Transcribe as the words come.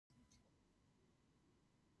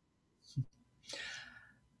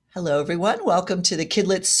Hello, everyone. Welcome to the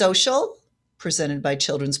Kidlit Social, presented by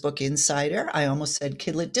Children's Book Insider. I almost said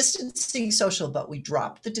Kidlit Distancing Social, but we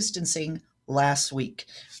dropped the distancing last week.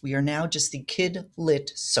 We are now just the Kidlit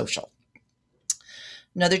Social.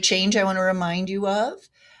 Another change I want to remind you of.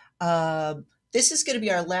 This is going to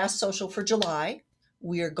be our last social for July.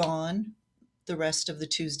 We are gone the rest of the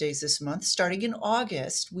Tuesdays this month. Starting in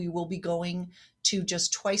August, we will be going to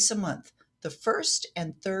just twice a month. The first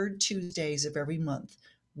and third Tuesdays of every month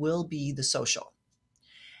will be the social.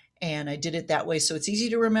 And I did it that way so it's easy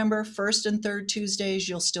to remember. First and third Tuesdays,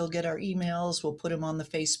 you'll still get our emails. We'll put them on the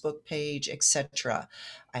Facebook page, etc.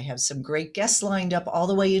 I have some great guests lined up all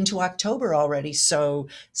the way into October already, so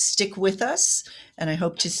stick with us, and I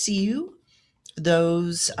hope to see you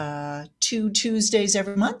those 2 Tuesdays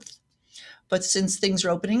every month. But since things are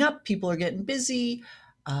opening up, people are getting busy,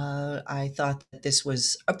 I thought that this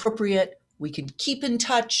was appropriate. We could keep in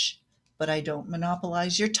touch, but I don't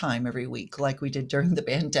monopolize your time every week like we did during the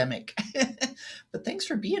pandemic. But thanks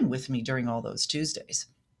for being with me during all those Tuesdays.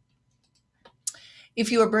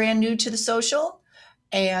 If you are brand new to the social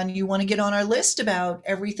and you want to get on our list about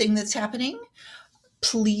everything that's happening,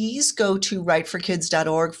 please go to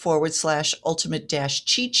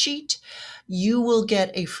writeforkids.org/ultimate-cheat sheet. You will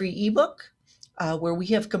get a free ebook where we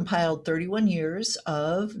have compiled 31 years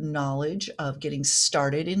of knowledge of getting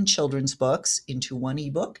started in children's books into one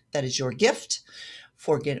ebook. That is your gift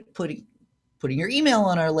for putting your email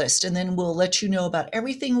on our list. And then we'll let you know about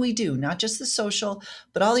everything we do, not just the social,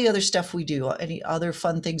 but all the other stuff we do, any other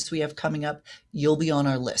fun things we have coming up. You'll be on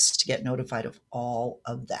our list to get notified of all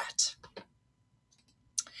of that.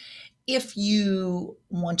 If you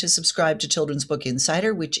want to subscribe to Children's Book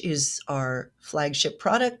Insider, which is our flagship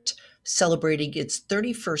product, celebrating its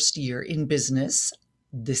 31st year in business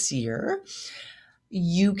this year,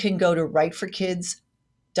 you can go to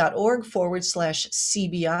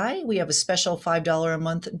writeforkids.org/CBI. We have a special $5 a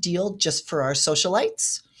month deal just for our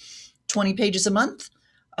socialites. 20 pages a month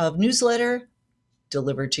of newsletter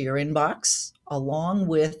delivered to your inbox, along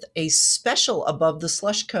with a special above the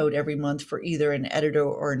slush code every month for either an editor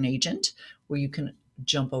or an agent, where you can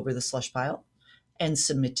jump over the slush pile and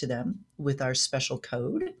submit to them with our special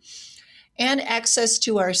code, and access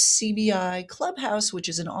to our CBI Clubhouse, which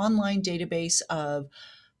is an online database of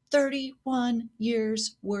 31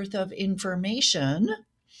 years worth of information,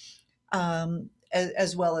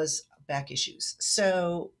 as well as back issues.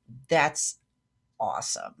 So that's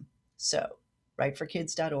awesome. So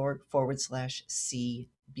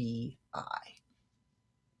writeforkids.org/CBI.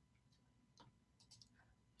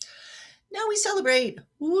 Now we celebrate.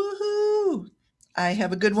 Woohoo! I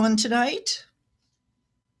have a good one tonight.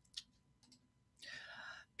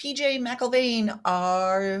 PJ McIlvaine,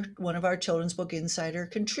 one of our Children's Book Insider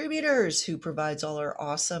contributors who provides all our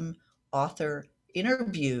awesome author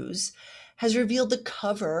interviews, has revealed the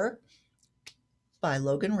cover by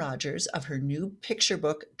Logan Rogers of her new picture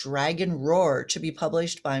book, Dragon Roar, to be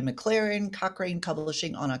published by McLaren Cochrane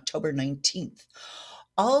Publishing on October 19th.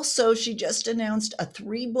 Also, she just announced a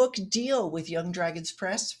 3-book deal with Young Dragons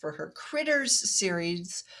Press for her Critters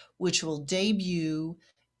series, which will debut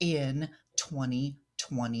in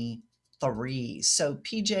 2023. So,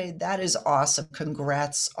 PJ, that is awesome.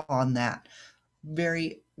 Congrats on that.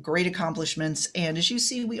 Very great accomplishments. And as you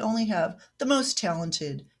see, we only have the most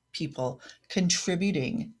talented people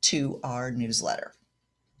contributing to our newsletter.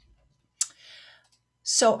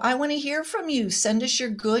 So I want to hear from you. Send us your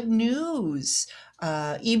good news.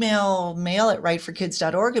 Email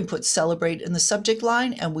mail@writeforkids.org and put celebrate in the subject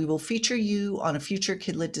line, and we will feature you on a future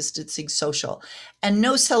Kidlit Distancing Social. And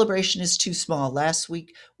no celebration is too small. Last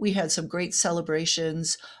week, we had some great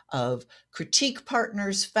celebrations of critique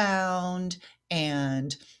partners found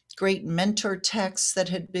and great mentor texts that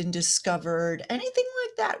had been discovered. Anything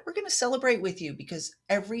like that, we're going to celebrate with you because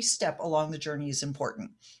every step along the journey is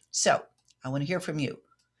important. So I want to hear from you.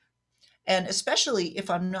 And especially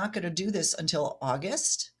if I'm not going to do this until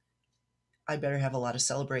August, I better have a lot of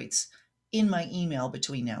celebrates in my email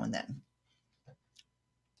between now and then.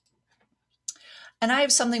 And I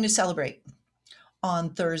have something to celebrate.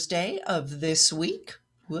 On Thursday of this week,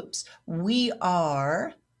 we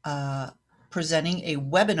are presenting a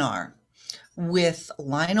webinar with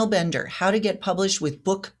Lionel Bender, How to Get Published with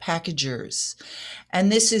Book Packagers.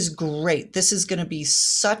 And this is great. This is going to be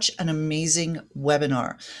such an amazing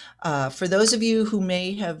webinar. For those of you who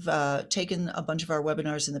may have taken a bunch of our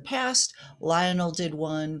webinars in the past, Lionel did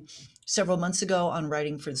one several months ago on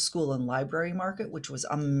writing for the school and library market, which was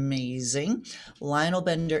amazing. Lionel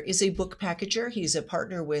Bender is a book packager. He's a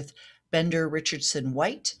partner with Bender Richardson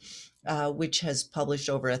White. which has published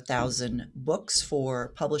over 1,000 books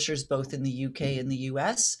for publishers both in the UK and the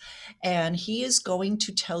US. And he is going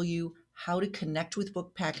to tell you how to connect with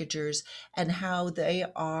book packagers and how they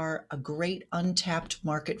are a great untapped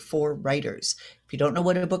market for writers. If you don't know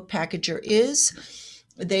what a book packager is,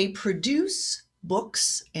 they produce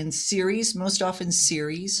books and series, most often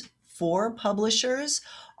series, for publishers.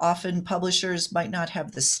 Often publishers might not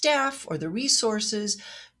have the staff or the resources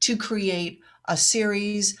to create a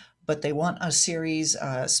series, but they want a series.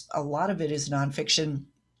 A lot of it is nonfiction.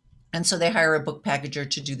 And so they hire a book packager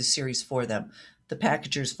to do the series for them. The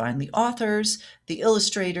packagers find the authors, the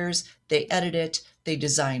illustrators, they edit it, they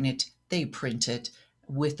design it, they print it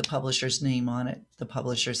with the publisher's name on it. The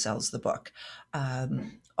publisher sells the book.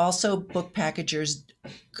 Also, book packagers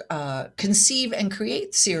conceive and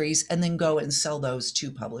create series and then go and sell those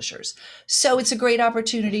to publishers. So it's a great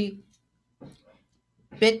opportunity.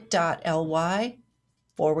 bit.ly/book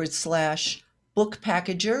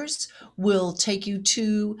packagers will take you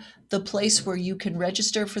to the place where you can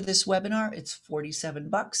register for this webinar. It's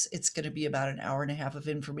 $47. It's going to be about an hour and a half of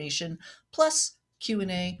information, plus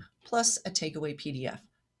Q&A, plus a takeaway PDF.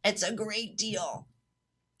 It's a great deal.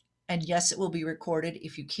 And yes, it will be recorded.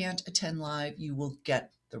 If you can't attend live, you will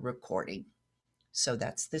get the recording. So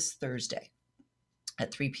that's this Thursday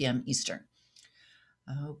at 3 p.m. Eastern.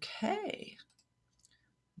 Okay.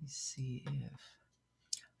 Let me see if...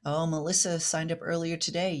 Oh, Melissa signed up earlier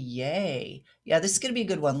today. Yay. Yeah, this is going to be a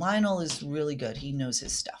good one. Lionel is really good. He knows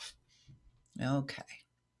his stuff. Okay.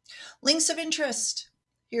 Links of interest.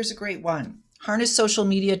 Here's a great one. Harness Social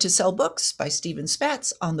Media to Sell Books by Stephen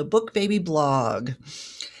Spatz on the Book Baby blog.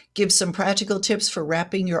 Give some practical tips for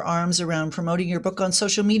wrapping your arms around promoting your book on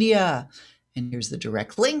social media. And here's the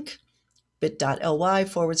direct link,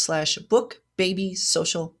 bit.ly/book baby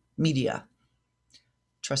social media.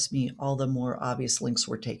 Trust me, all the more obvious links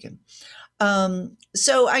were taken.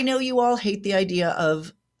 So I know you all hate the idea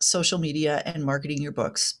of social media and marketing your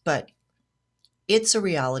books, but it's a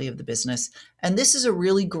reality of the business. And this is a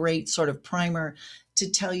really great sort of primer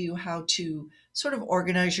to tell you how to sort of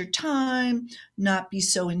organize your time, not be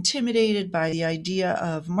so intimidated by the idea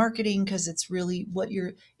of marketing, because it's really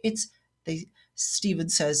Stephen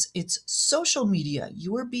says it's social media.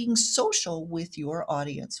 You are being social with your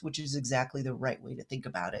audience, which is exactly the right way to think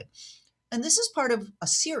about it. And this is part of a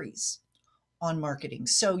series on marketing.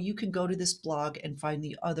 So you can go to this blog and find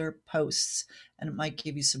the other posts, and it might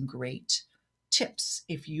give you some great tips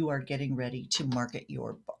if you are getting ready to market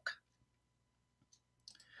your book.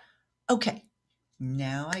 Okay,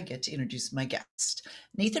 now I get to introduce my guest.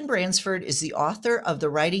 Nathan Bransford is the author of the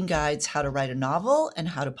writing guides, How to Write a Novel and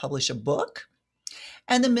How to Publish a Book,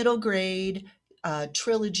 and the middle grade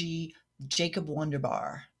trilogy, Jacob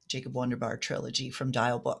Wonderbar trilogy from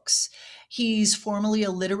Dial Books. He's formerly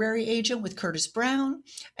a literary agent with Curtis Brown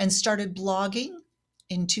and started blogging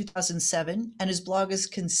in 2007, and his blog has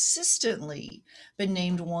consistently been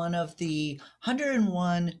named one of the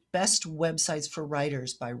 101 best websites for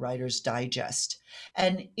writers by Writer's Digest.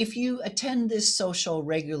 And if you attend this social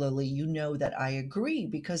regularly, you know that I agree,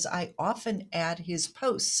 because I often add his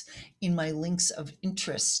posts in my links of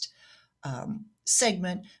interest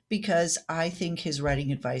segment, because I think his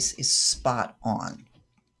writing advice is spot on.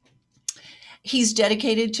 He's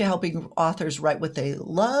dedicated to helping authors write what they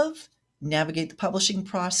love, navigate the publishing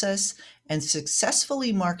process, and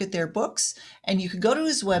successfully market their books. And you can go to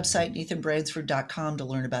his website, nathanbransford.com, to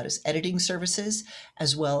learn about his editing services,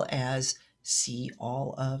 as well as see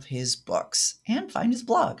all of his books and find his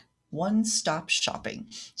blog, One Stop Shopping.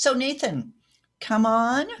 So Nathan, come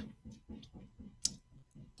on.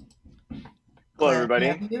 Hello,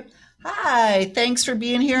 everybody. Hi, thanks for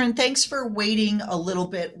being here, and thanks for waiting a little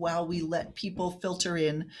bit while we let people filter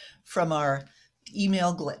in from our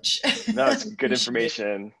email glitch. No, it's good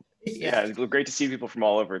information. Yeah, it's great to see people from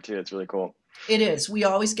all over too. It's really cool. It is. We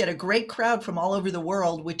always get a great crowd from all over the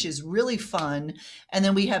world, which is really fun. And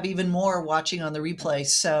then we have even more watching on the replay.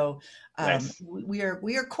 So Nice. we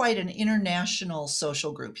are quite an international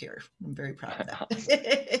social group here. I'm very proud of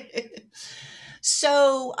that.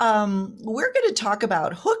 So we're going to talk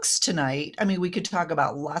about hooks tonight. I mean, we could talk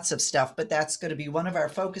about lots of stuff, but that's going to be one of our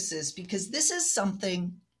focuses, because this is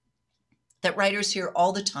something that writers hear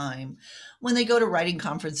all the time when they go to writing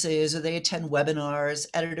conferences or they attend webinars.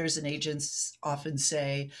 Editors and agents often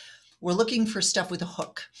say, we're looking for stuff with a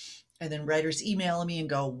hook. And then writers email me and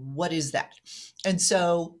go, what is that? And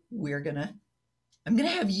so I'm going to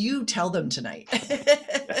have you tell them tonight.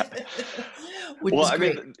 Well, I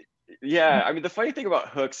mean, Yeah, I mean, the funny thing about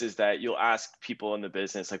hooks is that you'll ask people in the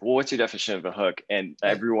business, like, well, what's your definition of a hook? And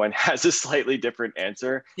Right. everyone has a slightly different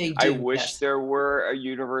answer. They I do, wish yes. there were a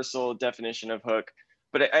universal definition of hook,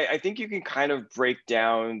 but I think you can kind of break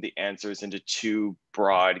down the answers into two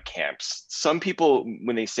broad camps. Some people,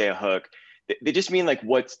 when they say a hook, they just mean like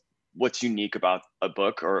what's unique about a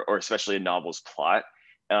book or especially a novel's plot.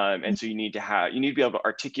 And so you need to be able to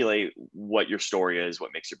articulate what your story is,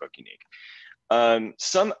 what makes your book unique.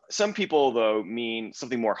 Some people though mean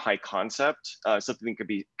something more high concept, something that could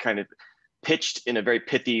be kind of pitched in a very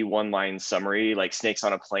pithy one-line summary, like Snakes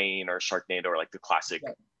on a Plane or Sharknado, or like the classic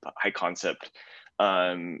Right. high concept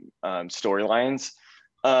storylines.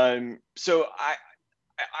 So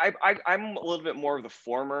I'm a little bit more of the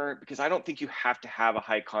former because I don't think you have to have a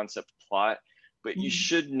high concept plot, but you Mhm.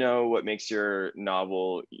 should know what makes your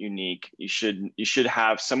novel unique. You should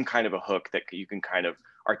have some kind of a hook that you can kind of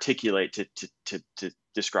articulate to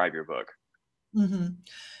describe your book. Mhm.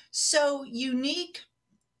 So unique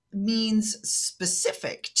means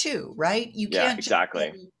specific too, right? You Yeah, can't just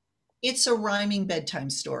exactly. say it's a rhyming bedtime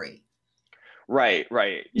story. Right.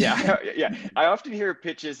 Yeah, yeah. I often hear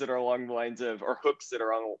pitches that are along the lines of, or hooks that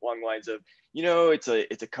are along the lines of,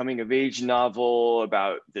 it's a coming of age novel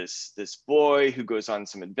about this boy who goes on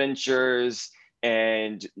some adventures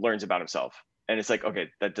and learns about himself. And it's like, okay,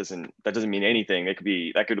 that doesn't mean anything. That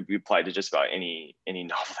could be applied to just about any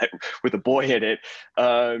novel with a boy in it.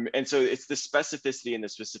 And so it's the specificity and the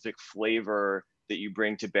specific flavor that you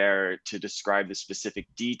bring to bear to describe the specific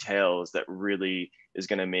details that really is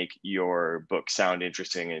going to make your book sound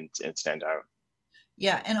interesting and stand out.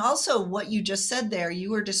 Yeah, and also what you just said there,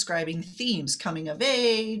 you were describing themes, coming of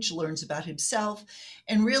age, learns about himself,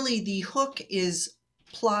 and really the hook is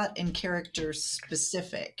plot and character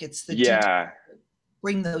specific. It's the detail Yeah,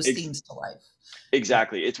 bring those ex- themes to life. Yeah.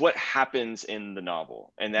 exactly. It's what happens in the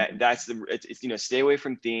novel, and stay away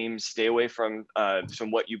from themes, stay away from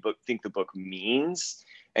what you think the book means,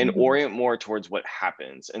 and Mhm. orient more towards what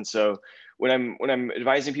happens. And so when I'm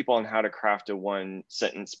advising people on how to craft a one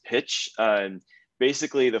sentence pitch,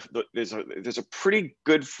 basically there's a pretty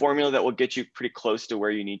good formula that will get you pretty close to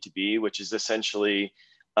where you need to be, which is essentially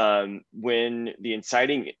when the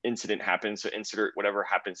inciting incident happens, so insert whatever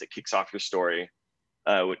happens that kicks off your story.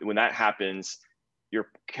 When that happens, your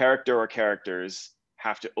character or characters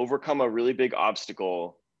have to overcome a really big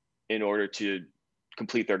obstacle in order to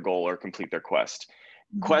complete their goal or complete their quest.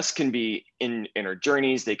 Mhm. Quests can be inner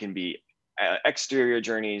journeys, they can be exterior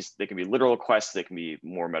journeys, they can be literal quests, they can be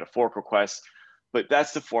more metaphorical quests. But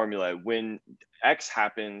that's the formula. When X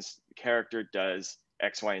happens, the character does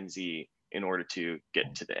X, Y, and Z in order to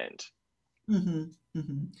get to the end. Mhm.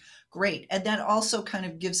 Mhm. Great. And that also kind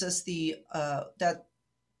of gives us the that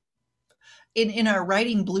in our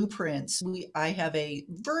writing blueprints, I have a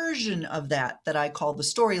version of that I call the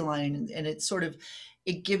storyline, and it's sort of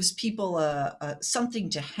it gives people a something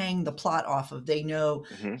to hang the plot off of. They know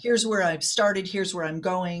Mm-hmm. here's where I've started, here's where I'm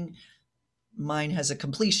going. Mine has a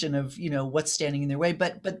completion of what's standing in their way,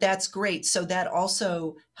 but that's great. So that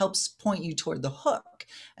also helps point you toward the hook.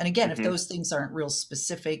 And again, if Mm-hmm. those things aren't real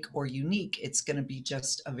specific or unique, it's going to be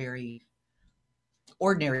just a very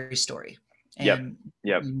ordinary story. Yep. And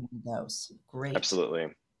Yep. you need those. Great.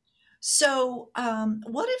 Absolutely. So,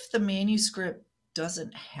 what if the manuscript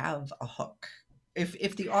doesn't have a hook?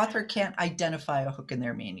 If the author can't identify a hook in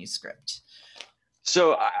their manuscript?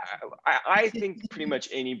 So I think pretty much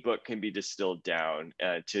any book can be distilled down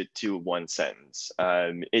to one sentence.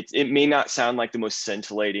 It may not sound like the most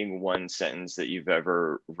scintillating one sentence that you've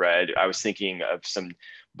ever read. I was thinking of some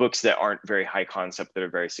books that aren't very high concept that are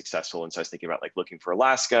very successful, and so I was thinking about like Looking for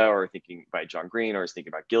Alaska, or thinking by John Green, or I was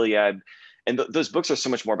thinking about Gilead, and those books are so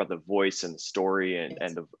much more about the voice and the story and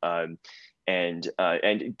Yes. the and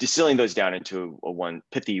distilling those down into a one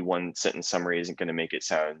pithy one sentence summary isn't going to make it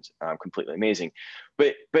sound completely amazing,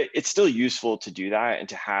 but it's still useful to do that and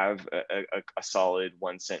to have a solid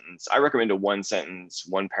one sentence. I recommend a one sentence,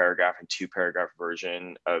 one paragraph, and two paragraph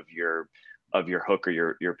version of your hook or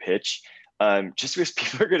your pitch. Just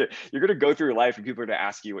because you're gonna go through life and people are gonna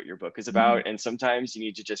ask you what your book is Mhm. about, and sometimes you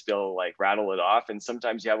need to just be able to like rattle it off, and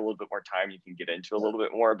sometimes you have a little bit more time, you can get into a Yeah. little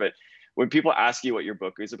bit more. But when people ask you what your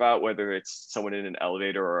book is about, whether it's someone in an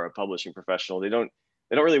elevator or a publishing professional, they don't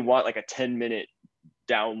really want like a 10-minute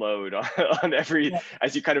download on every Yeah.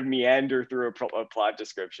 as you kind of meander through a plot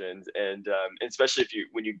descriptions, and especially if you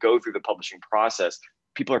when you go through the publishing process,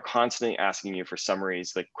 people are constantly asking you for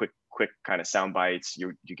summaries, like quick kind of sound bites.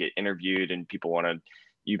 You get interviewed and people want to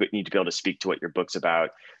you need to be able to speak to what your book's about.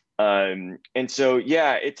 And so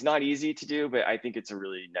yeah, it's not easy to do, but I think it's a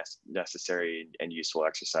really necessary and useful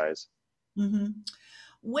exercise. Mhm.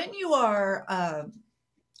 When you are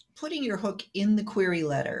putting your hook in the query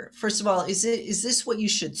letter, first of all, is this what you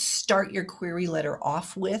should start your query letter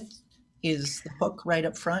off with? Is the hook right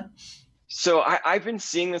up front? So I've been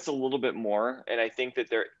seeing this a little bit more, and I think that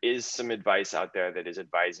there is some advice out there that is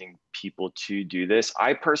advising people to do this.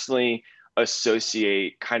 I personally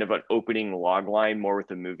associate kind of an opening log line more with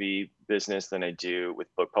the movie business than I do with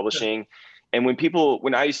book Sure. publishing. And when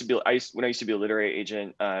I used to be when I used to be a literary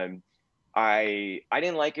agent, I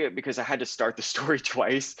didn't like it because I had to start the story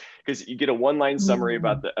twice because you get a one line summary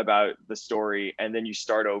Mm, about the story, and then you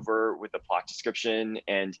start over with the plot description.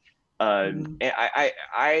 mm.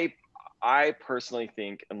 And I personally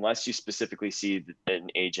think unless you specifically see an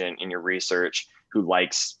agent in your research who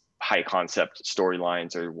likes high concept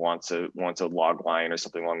storylines or wants a log line or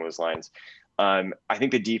something along those lines, I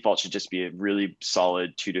think the default should just be a really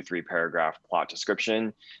solid 2 to 3 paragraph plot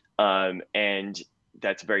description, and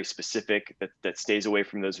that's very specific. That stays away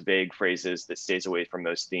from those vague phrases. That stays away from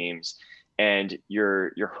those themes. And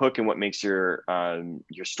your hook and what makes your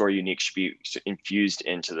story unique should be infused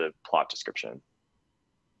into the plot description.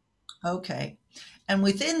 Okay. And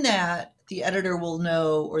within that, the editor will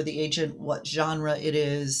know, or the agent, what genre it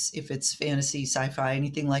is, if it's fantasy, sci-fi,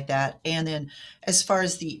 anything like that. And then as far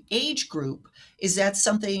as the age group, is that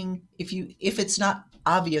something, if it's not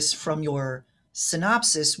obvious from your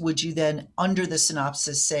synopsis, would you then under the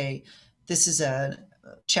synopsis say, this is a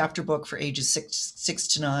chapter book for ages six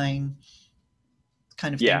to nine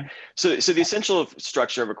kind of Yeah. thing? So the essential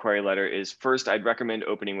structure of a query letter is first, I'd recommend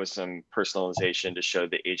opening with some personalization to show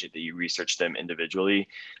the agent that you researched them individually.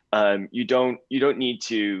 You don't need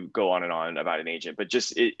to go on and on about an agent, but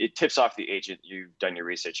just it tips off the agent you've done your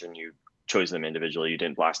research and you chose them individually. You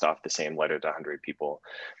didn't blast off the same letter to 100 people.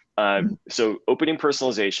 Mhm. So opening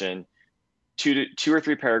personalization, 2 or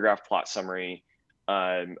 3 paragraph plot summary,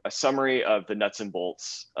 a summary of the nuts and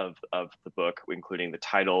bolts of the book, including the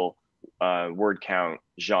title, word count,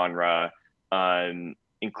 genre,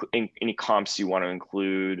 any comps you want to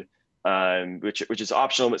include, which is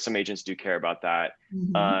optional, but some agents do care about that.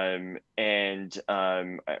 Mhm.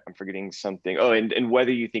 I'm forgetting something. Oh, and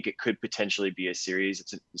whether you think it could potentially be a series.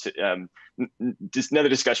 Just another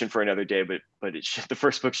discussion for another day, but the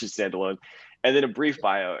first book should stand alone. And then a brief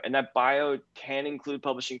bio, and that bio can include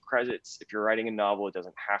publishing credits. If you're writing a novel, it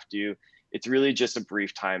doesn't have to. It's really just a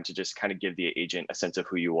brief time to just kind of give the agent a sense of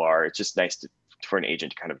who you are. It's just nice for an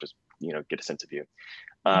agent to kind of just get a sense of you.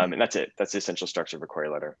 Mhm. And that's it. That's the essential structure of a query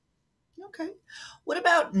letter. Okay. What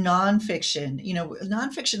about nonfiction?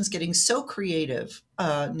 Nonfiction's getting so creative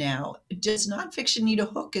now. Does nonfiction need a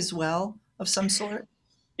hook as well of some sort?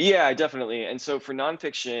 Yeah, definitely. And so for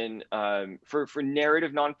nonfiction, for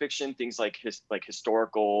narrative nonfiction, things like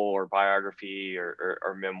historical or biography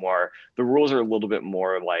or memoir, the rules are a little bit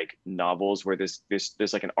more like novels, where there's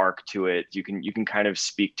like an arc to it. You can kind of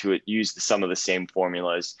speak to it, use some of the same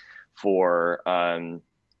formulas for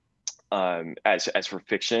as for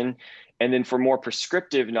fiction. And then for more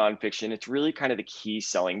prescriptive nonfiction, it's really kind of the key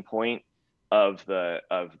selling point of the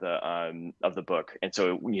book. And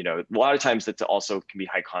so a lot of times that also can be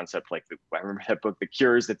high concept, like I remember that book, The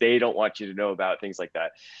Cures, that they don't want you to know about, things like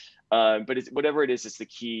that. But whatever it is, it's the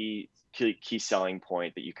key selling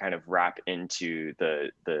point that you kind of wrap into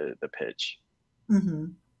the pitch. Hmm.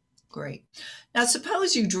 Great. Now,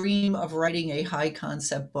 suppose you dream of writing a high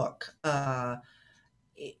concept book.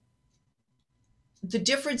 The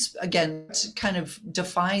difference, again, to kind of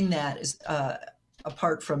define that is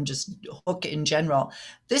apart from just hook in general.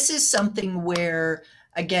 This is something where,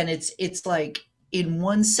 again, it's like in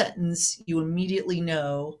one sentence you immediately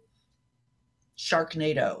know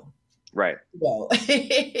Sharknado. Right. Well,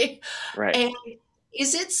 Right. and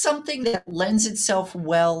is it something that lends itself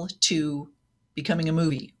well to becoming a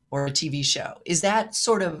movie or a TV show? Is that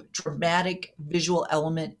sort of dramatic visual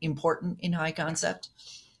element important in high concept?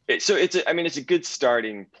 So I mean, it's a good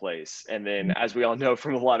starting place. And then, as we all know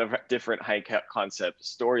from a lot of different high concept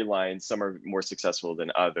storylines, some are more successful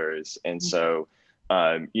than others. And so,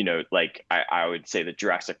 like I would say that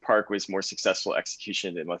Jurassic Park was more successful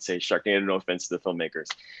execution than, let's say, Sharknado. No offense to the filmmakers.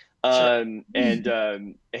 Sure.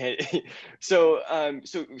 And so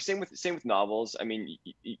same with novels. I mean,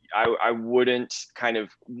 I wouldn't kind of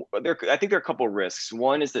I think there are a couple of risks.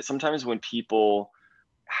 One is that sometimes when people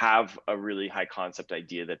have a really high concept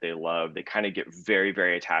idea that they love, they kind of get very,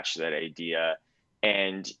 very attached to that idea.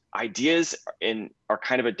 And ideas are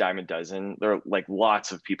kind of a dime a dozen. There are like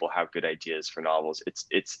lots of people have good ideas for novels.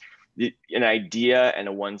 It's an idea and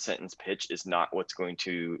a one sentence pitch is not what's going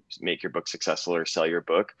to make your book successful or sell your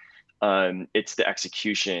book. It's the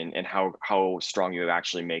execution and how strong you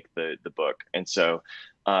actually make the book. And so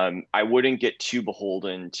I wouldn't get too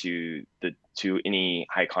beholden to any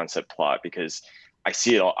high concept plot, because I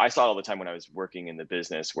saw it all the time when I was working in the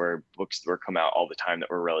business, where books were come out all the time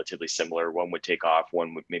that were relatively similar. One would take off,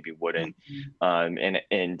 one would maybe wouldn't, Mhm.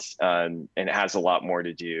 and it has a lot more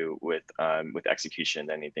to do with execution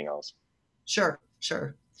than anything else. Sure,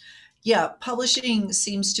 sure. Yeah, publishing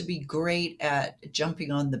seems to be great at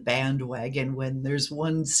jumping on the bandwagon. When there's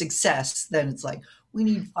one success, then it's like, we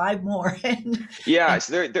need five more. Yeah, And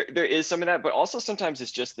so there is some of that, but also sometimes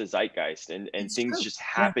it's just the zeitgeist, and it's things true. just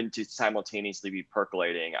Yeah. happen to simultaneously be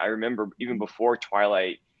percolating. I remember even before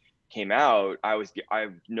Twilight came out, I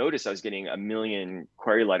noticed I was getting a million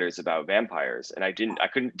query letters about vampires, and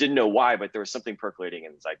didn't know why, but there was something percolating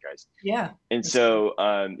in the zeitgeist. Yeah. And That's great.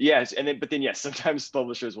 so yes, and then but then yes, sometimes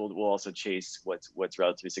publishers will also chase what's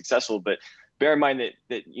relatively successful. But bear in mind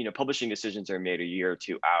that publishing decisions are made a year or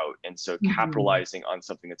two out, and so Mhm. capitalizing on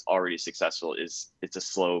something that's already successful it's a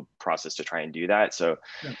slow process to try and do that. So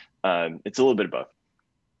Sure. it's a little bit of both.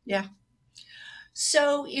 Yeah.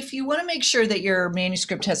 So, if you want to make sure that your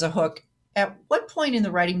manuscript has a hook, at what point in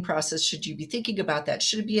the writing process should you be thinking about that?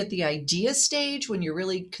 Should it be at the idea stage when you're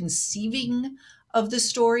really conceiving of the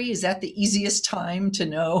story? Is that the easiest time to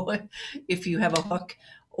know if you have a hook?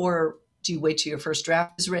 Or do you wait till your first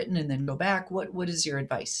draft is written and then go back? What is your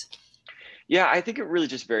advice? Yeah, I think it really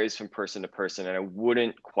just varies from person to person, and I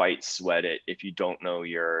wouldn't quite sweat it if you don't know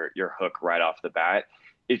your hook right off the bat.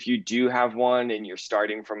 If you do have one and you're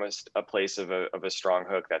starting from a place of a strong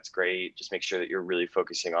hook, that's great. Just make sure that you're really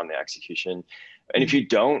focusing on the execution. And if Mhm. you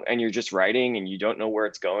don't, and you're just writing and you don't know where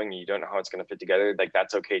it's going and you don't know how it's going to fit together, like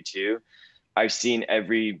that's okay too. I've seen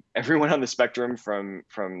everyone on the spectrum, from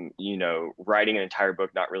writing an entire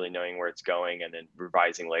book not really knowing where it's going and then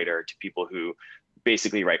revising later, to people who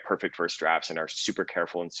basically write perfect first drafts and are super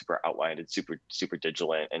careful and super outlined and super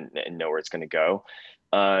vigilant, and know where it's going to go.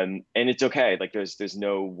 And it's okay. Like there's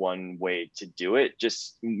no one way to do it.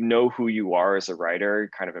 Just know who you are as a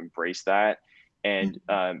writer, kind of embrace that. And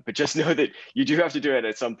Mhm. but just know that you do have to do it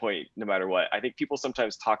at some point, no matter what. I think people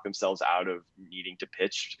sometimes talk themselves out of needing to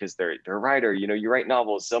pitch because they're a writer. You write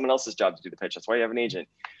novels, someone else's job to do the pitch. That's why you have an agent.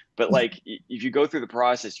 But like if you go through the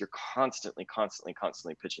process, you're constantly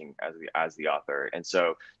pitching as the author. And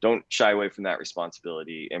so don't shy away from that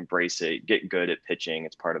responsibility. Embrace it. Get good at pitching.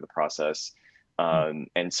 It's part of the process.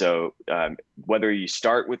 And so whether you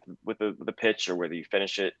start with the pitch or whether you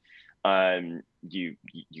finish it, you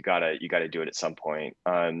gotta do it at some point.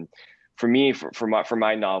 For me, for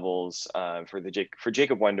my novels, for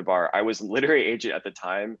Jacob Wonderbar, I was literary agent at the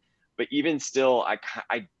time, but even still,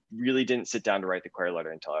 I really didn't sit down to write the query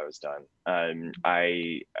letter until I was done.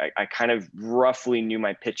 I kind of roughly knew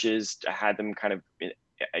my pitches. I had them kind of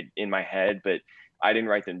in my head, but I didn't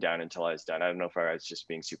write them down until I was done. I don't know if I was just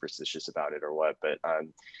being superstitious about it or what, but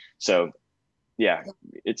so yeah,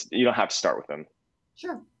 you don't have to start with them.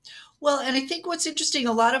 Sure. Well, and I think what's interesting,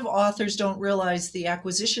 a lot of authors don't realize the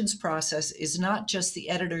acquisitions process is not just the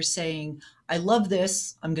editor saying, I love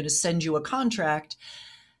this, I'm going to send you a contract.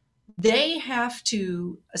 They have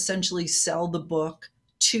to essentially sell the book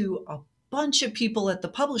to a bunch of people at the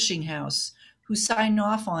publishing house who sign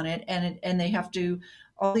off on it, and they have to,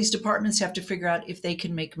 all these departments have to figure out if they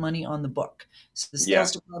can make money on the book. So the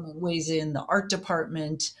sales Yeah, department weighs in, the art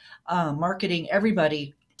department, marketing,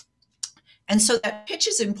 everybody. And so that pitch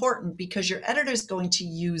is important because your editor is going to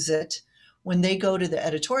use it when they go to the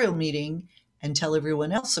editorial meeting and tell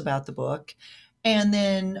everyone else about the book. And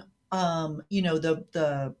then,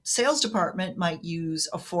 the sales department might use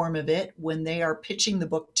a form of it when they are pitching the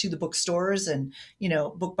book to the bookstores and,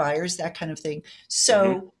 book buyers, that kind of thing. hmm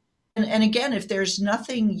So, and again, if there's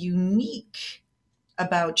nothing unique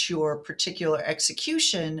about your particular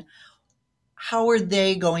execution, how are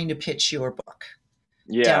they going to pitch your book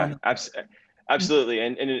down yeah, the road?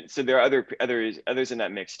 absolutely. So there are others in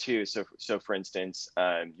that mix too. So for instance,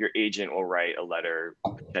 your agent will write a letter.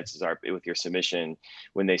 Chances are with your submission,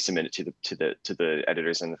 when they submit it to the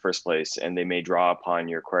editors in the first place, and they may draw upon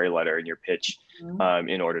your query letter and your pitch Mhm.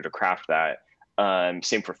 in order to craft that.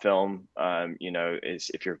 Same for film. Is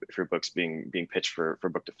if your book's being pitched for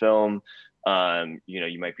book to film,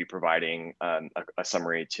 you might be providing a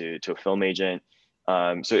summary to a film agent.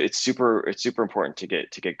 So it's super important to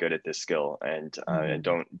get good at this skill, and Mhm.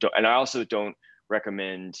 don't and I also don't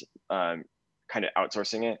recommend kind of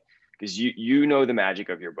outsourcing it, because you know the magic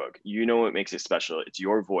of your book. You know what makes it special. It's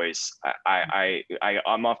your voice.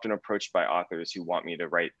 I'm often approached by authors who want me to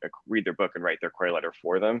read their book and write their query letter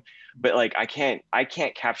for them, but like I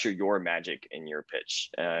can't capture your magic in your pitch.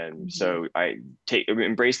 And Mhm. so I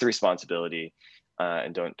embrace the responsibility,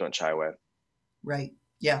 and don't shy away. Right.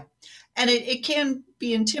 Yeah. And it can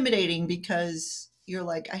be intimidating because you're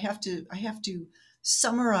like, I have to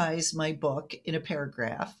summarize my book in a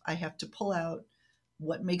paragraph. I have to pull out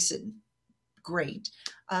what makes it great.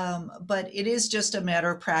 But it is just a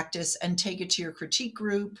matter of practice, and take it to your critique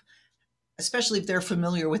group, especially if they're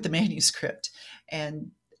familiar with the manuscript,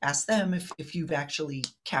 and ask them if you've actually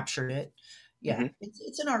captured it. Yeah, Hmm.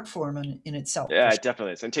 it's an art form in itself for Yeah, it sure.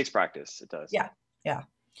 definitely is. And it takes practice. It does. Yeah, yeah.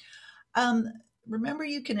 Um, Remember,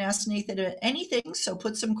 you can ask Nathan anything, so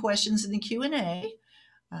put some questions in the Q&A.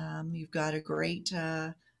 You've got a great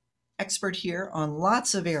expert here on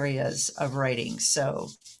lots of areas of writing, so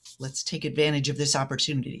let's take advantage of this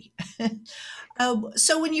opportunity.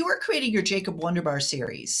 So when you were creating your Jacob Wonderbar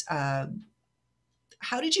series, how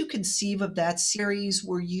did you conceive of that series?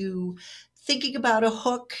 Were you thinking about a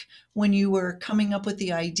hook when you were coming up with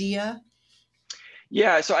the idea?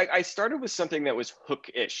 Yeah, so I started with something that was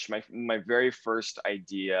hook-ish. My very first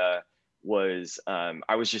idea was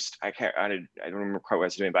I was just I don't remember quite what I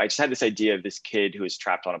was doing, but I just had this idea of this kid who is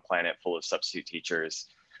trapped on a planet full of substitute teachers,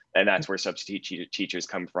 and that's where substitute teachers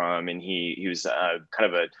come from. And he was kind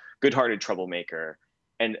of a good-hearted troublemaker,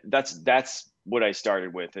 and that's what I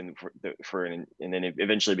started with, and and then it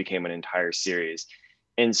eventually became an entire series.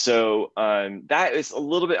 And so that is a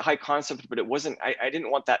little bit high concept, but it wasn't. I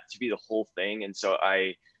didn't want that to be the whole thing, and so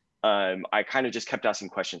I kind of just kept asking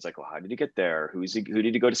questions like, well, how did he get there? Who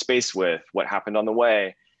did he go to space with? What happened on the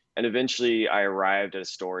way? And eventually, I arrived at a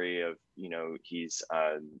story of, he's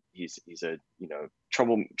a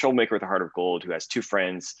troublemaker with a heart of gold who has two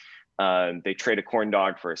friends. They trade a corn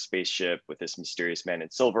dog for a spaceship with this mysterious man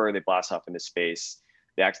in silver. They blast off into space.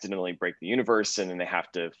 They accidentally break the universe, and then they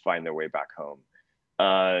have to find their way back home.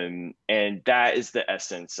 And that is the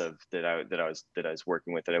essence of that I was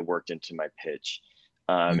working with, that I worked into my pitch.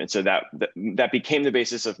 And so that became the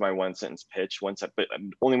basis of my one sentence pitch. But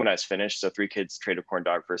only when I was finished. So three kids trade a corn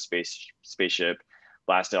dog for a spaceship,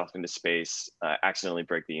 blast off into space, accidentally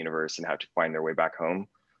break the universe, and have to find their way back home.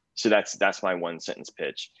 So that's my one sentence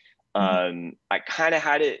pitch. I kind of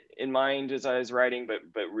had it in mind as I was writing,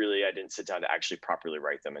 but really I didn't sit down to actually properly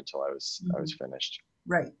write them until I was finished.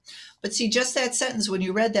 Right. But see, just that sentence, when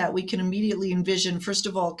you read that, we can immediately envision, first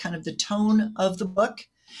of all, kind of the tone of the book.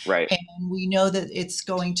 Right. And we know that it's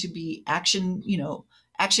going to be action,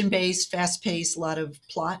 action based, fast paced, a lot of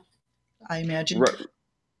plot, I imagine. Right.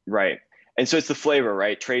 Right. And so it's the flavor,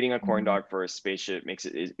 right? Trading a corn Mhm. dog for a spaceship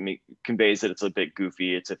conveys that it's a bit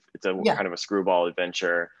goofy. It's a Yeah. kind of a screwball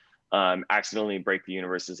adventure. Accidentally break the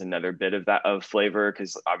universe is another bit of that of flavor,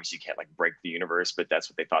 because obviously you can't like break the universe, but that's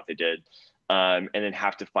what they thought they did. And then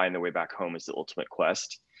have to find their way back home is the ultimate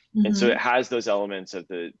quest. And so it Hmm. has those elements of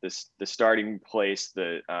the starting place,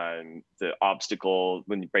 the obstacle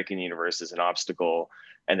when breaking the universe is an obstacle,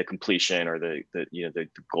 and the completion, or the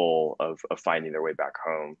goal of finding their way back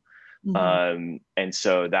home. Hmm. And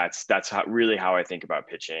so that's how I think about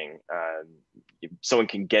pitching. Someone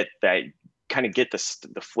can get that, kind of get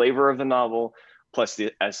the flavor of the novel plus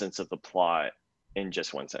the essence of the plot in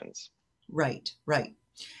just one sentence. Right, right.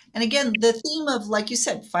 And again, the theme of, like you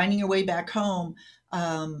said, finding your way back home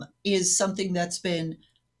is something that's been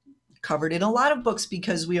covered in a lot of books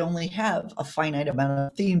because we only have a finite amount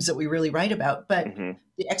of themes that we really write about. But Hmm.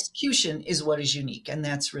 the execution is what is unique, and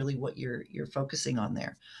that's really what you're focusing on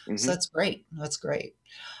there. So Hmm. that's great. That's great.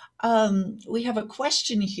 We have a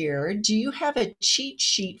question here. Do you have a cheat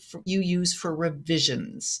sheet you use for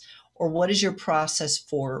revisions, or what is your process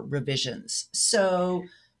for revisions? So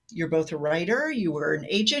you're both a writer, you were an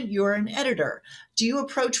agent, you're an editor. Do you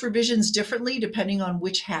approach revisions differently depending on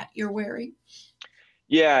which hat you're wearing?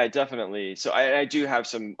 Yeah, definitely. So I do have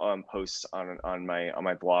some posts on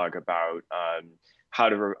my blog about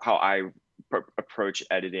how I approach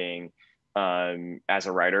editing as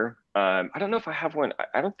a writer. I don't know if I have one.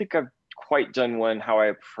 I don't think I've quite done one how I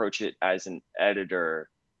approach it as an editor.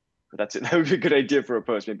 But that's it. That would be a good idea for a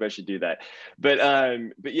post. Maybe I should do that. But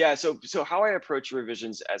yeah. So how I approach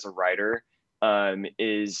revisions as a writer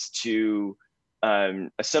is to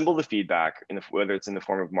assemble the feedback, whether it's in the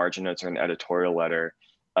form of margin notes or an editorial letter,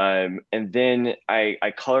 and then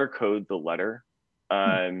I color code the letter,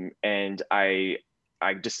 Hmm. and I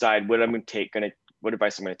decide what I'm going to take, what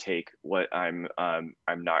advice I'm going to take, what I'm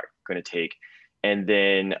not going to take, and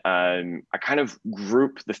then I kind of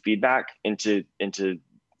group the feedback into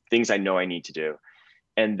things I know I need to do,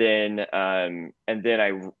 and then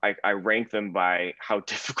I rank them by how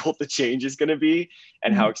difficult the change is going to be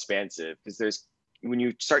and how Mhm. expansive, because there's when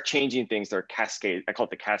you start changing things, there are cascade. I call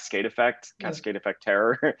it the Yeah. cascade effect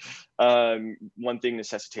terror. One thing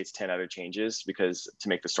necessitates 10 other changes because to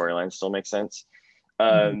make the storyline still make sense.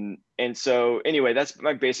 Mhm. And so anyway, that's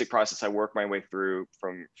my basic process. I work my way through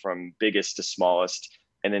from biggest to smallest,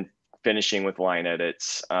 and then finishing with line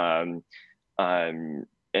edits. Um,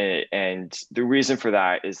 and the reason for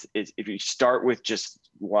that is if you start with just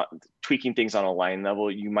tweaking things on a line level,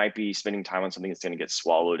 you might be spending time on something that's going to get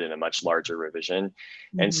swallowed in a much larger revision.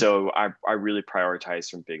 And Mhm. so I really prioritize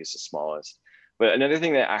from biggest to smallest. But another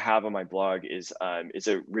thing that I have on my blog is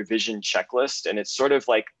a revision checklist, and it's sort of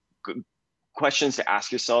like questions to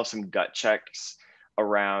ask yourself, some gut checks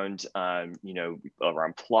around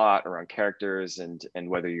around plot, around characters, and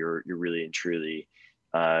whether you're really and truly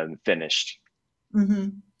finished.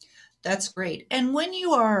 Mhm. That's great. And when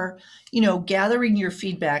you are, gathering your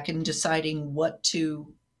feedback and deciding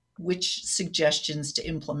which suggestions to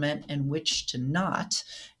implement and which to not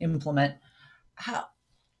implement, how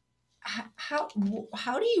how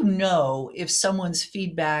how do you know if someone's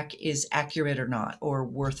feedback is accurate or not, or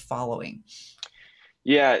worth following?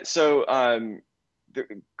 Yeah, so there,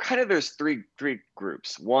 there's three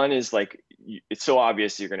groups. One is like it's so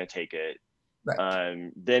obvious you're going to take it. Right.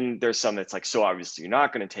 Then there's some that's like so obvious you're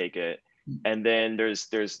not going to take it, and then there's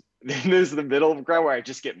then there's the middle ground where I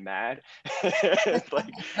just get mad.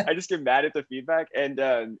 Like I just get mad at the feedback, and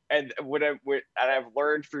and I've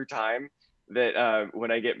learned through time that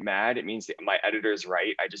when I get mad, it means that my editor's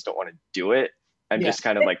right. I just don't want to do it. I'm Yeah. just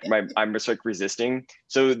kind of like I'm just like resisting.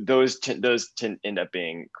 So those end up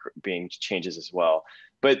being changes as well.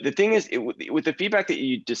 But the thing is, with the feedback that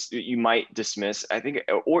you might dismiss, I think,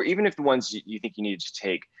 or even if the ones you think you need to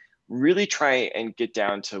take, really try and get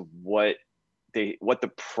down to what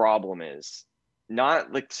the problem is.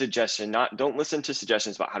 Not like suggestion. Not don't listen to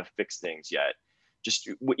suggestions about how to fix things yet. Just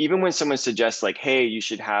even when someone suggests like, hey, you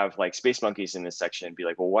should have like space monkeys in this section, be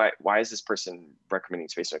like, well, why is this person recommending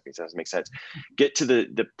space monkeys? That doesn't make sense. Get to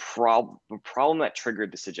the problem that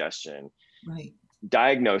triggered the suggestion, Right.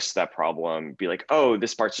 diagnose that problem, be like, oh,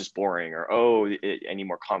 this part's just boring, or oh, I need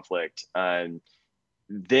more conflict, and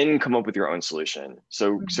then come up with your own solution.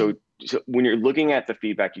 So Mhm. when you're looking at the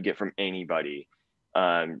feedback you get from anybody,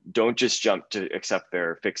 don't just jump to accept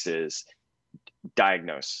their fixes.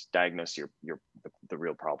 Diagnose your the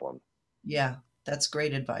real problem. Yeah, that's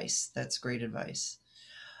great advice. That's great advice.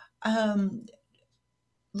 Um,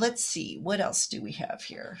 let's see, what else do we have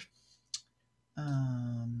here?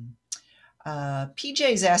 Um, PJ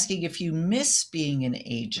is asking if you miss being an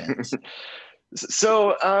agent.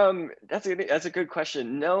 So that's a good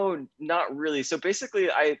question. No, not really. So basically,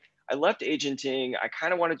 I left agenting. I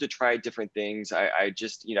kind of wanted to try different things. I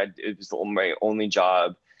just it was my only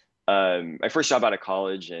job, my first job out of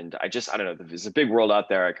college, and I don't know. There's a big world out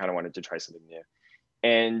there. I kind of wanted to try something new,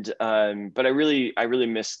 and but I really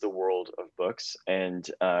missed the world of books, and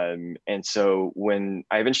so when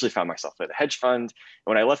I eventually found myself at a hedge fund,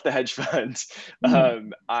 when I left the hedge fund,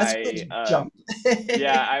 Mm, that's a I big jump.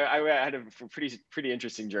 yeah, I had a pretty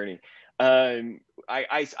interesting journey.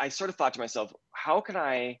 I sort of thought to myself, how can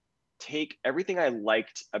I take everything I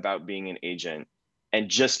liked about being an agent and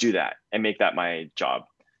just do that and make that my job?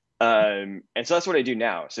 And so that's what I do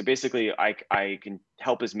now. So basically, I can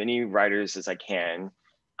help as many writers as I can.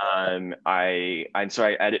 So I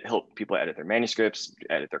help people edit their manuscripts,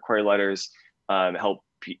 edit their query letters, help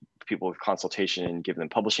people with consultation and give them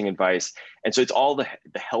publishing advice. And so it's all the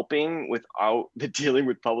helping without the dealing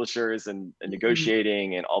with publishers and Mhm.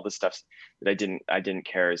 negotiating and all the stuff that I didn't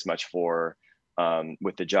care as much for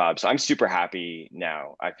with the job. So I'm super happy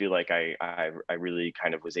now. I feel like I really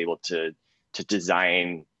kind of was able to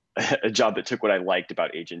design a job that took what I liked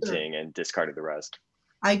about Sure. agenting and discarded the rest.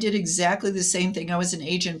 I did exactly the same thing. I was an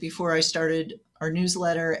agent before I started our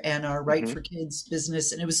newsletter and our Write Hmm. for Kids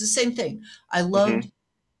business, and it was the same thing. I Hmm. loved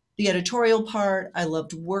the editorial part. I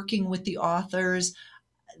loved working with the authors.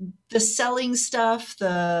 The selling stuff,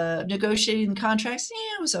 the negotiating contracts,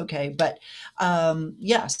 yeah, it was okay. But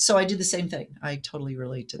yeah, so I did the same thing. I totally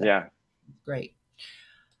relate to that. Yeah. Great.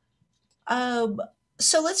 Um,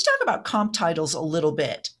 so let's talk about comp titles a little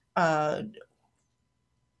bit.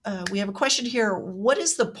 We have a question here. What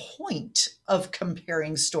is the point of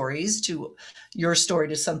comparing stories to your story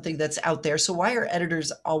to something that's out there? So, why are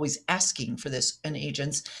editors always asking for this and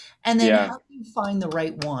agents? And then, Yeah. how do you find the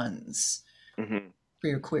right ones Hmm. for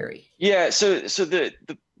your query? Yeah. So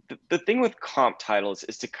the thing with comp titles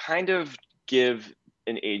is to kind of give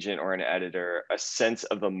an agent or an editor a sense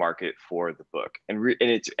of the market for the book, and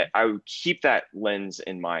it's I would keep that lens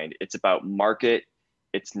in mind. It's about market.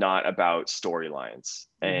 It's not about storylines,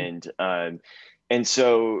 Mhm. and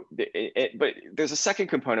so but there's a second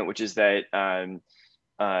component, which is that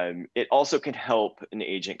it also can help an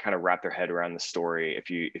agent kind of wrap their head around the story if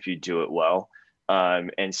you do it well.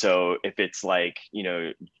 And so if it's like,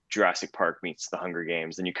 Jurassic Park meets the Hunger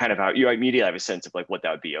Games, then you immediately have a sense of like what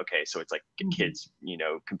that would be. Okay, so it's like kids,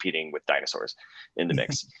 competing with dinosaurs in the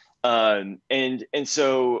mix. But it's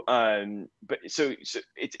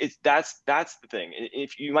that's the thing.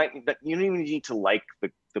 If you might, you don't even need to like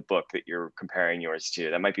the book that you're comparing yours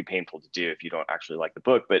to. That might be painful to do if you don't actually like the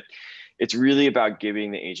book, but it's really about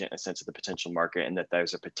giving the agent a sense of the potential market and that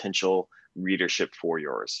there's a potential readership for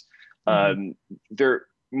yours.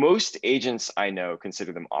 Most agents I know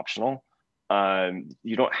consider them optional.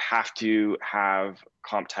 You don't have to have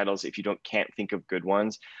comp titles if you can't think of good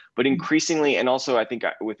ones, but increasingly, and also I think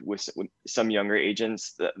with some younger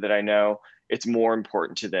agents that I know, it's more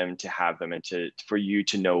important to them to have them and for you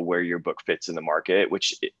to know where your book fits in the market,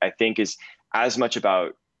 which I think is as much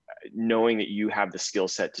about knowing that you have the skill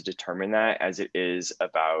set to determine that as it is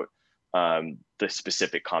about the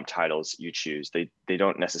specific comp titles you choose. They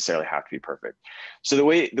don't necessarily have to be perfect. So the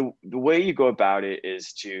way you go about it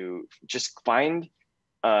is to just think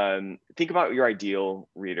about your ideal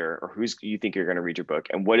reader or who's you think you're going to read your book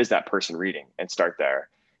and what is that person reading, and start there.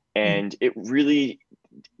 And it really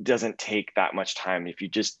doesn't take that much time. If you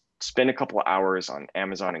just spend a couple of hours on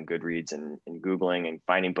Amazon and Goodreads and Googling and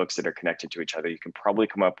finding books that are connected to each other, you can probably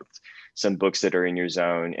come up with some books that are in your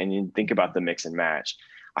zone, and you think about the mix and match.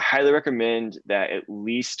 I highly recommend that at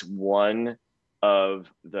least one of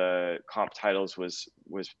the comp titles was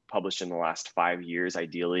published in the last 5 years,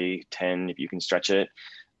 ideally 10 if you can stretch it,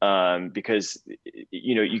 because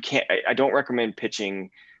you can't. I don't recommend pitching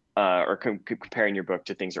or comparing your book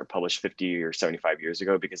to things that were published 50 or 75 years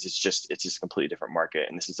ago, because it's just a completely different market.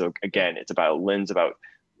 And this is again, it's about a lens about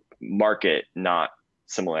market, not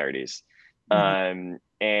similarities.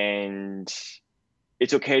 And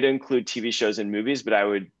it's okay to include TV shows and movies, but I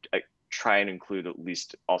would try and include at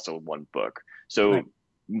least also one book. So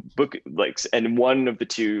book and one of the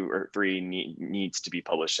 2 or 3 needs to be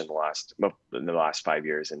published in the last 5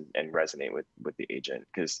 years and resonate with the agent,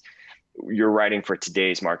 because you're writing for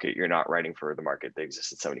today's market. You're not writing for the market that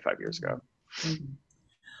existed 75 years ago.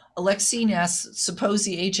 Alexine asks, suppose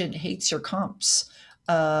the agent hates your comps.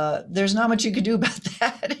 There's not much you can do about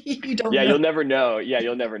that. You don't know. You'll never know.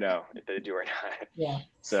 You'll never know if they do or not. Yeah.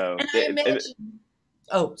 So and I imagine,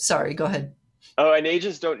 oh, sorry, go ahead. Oh, and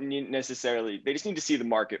agents don't necessarily, they just need to see the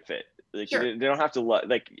market fit. Like they don't have to love,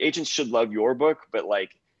 like agents should love your book, but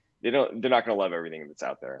like they're not going to love everything that's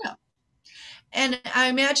out there. Yeah. And I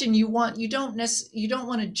imagine you don't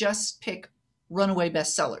want to just pick runaway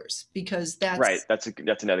bestsellers, because that's right. That's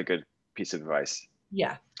another good piece of advice.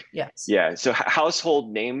 Yeah. Yes. Yeah. So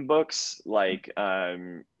household name books like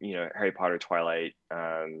Harry Potter, Twilight,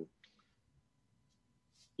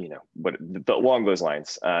 but along those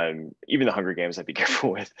lines, even the Hunger Games, I'd be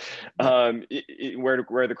careful with. Where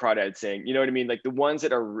the crawdad's saying, you know what I mean? Like the ones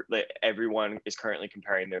that are like everyone is currently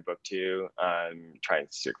comparing their book to, try and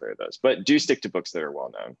steer clear of those. But do stick to books that are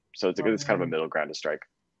well known. So it's kind of a middle ground to strike.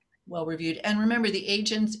 Well reviewed, and remember, the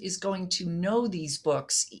agent is going to know these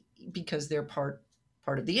books because they're part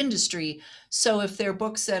of the industry. So if they're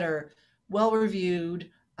books that are well reviewed,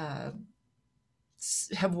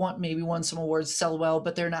 have maybe won some awards, sell well,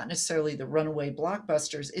 but they're not necessarily the runaway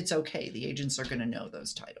blockbusters, it's okay. The agents are going to know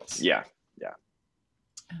those titles. Yeah.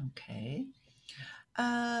 Okay.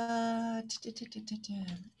 Let's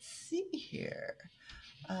see here.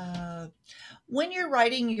 When you're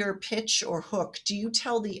writing your pitch or hook, do you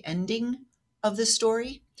tell the ending of the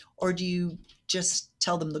story, or do you just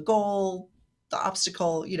tell them the goal, the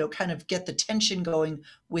obstacle, kind of get the tension going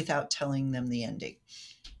without telling them the ending?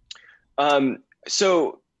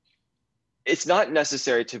 So it's not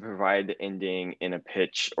necessary to provide the ending in a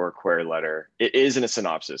pitch or a query letter. It is in a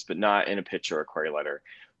synopsis, but not in a pitch or a query letter.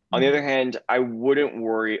 On the other hand, I wouldn't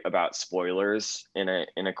worry about spoilers in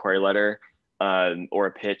a query letter or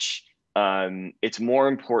a pitch. It's more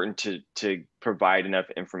important to provide enough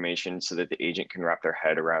information so that the agent can wrap their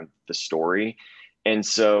head around the story. And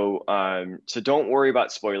so don't worry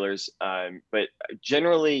about spoilers. But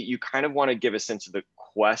generally, you kind of want to give a sense of the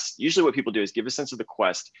quest. Usually what people do is give a sense of the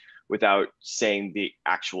quest without saying the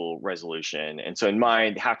actual resolution. And so in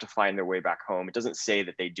mine, they have to find their way back home. It doesn't say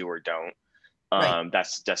that they do or don't. Right.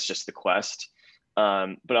 That's just the quest. But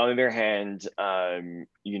on the other hand, I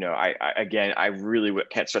really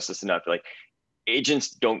can't stress this enough. Like agents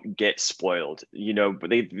don't get spoiled,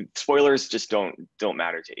 but spoilers just don't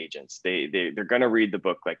matter to agents. They're going to read the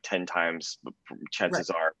book like 10 times, chances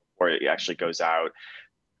are, before it actually goes out.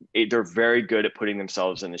 They're very good at putting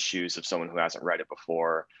themselves in the shoes of someone who hasn't read it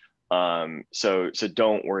before. So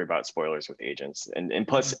don't worry about spoilers with agents. And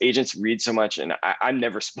plus agents read so much, and I'm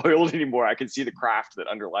never spoiled anymore. I can see the craft that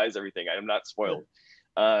underlies everything. I am not spoiled.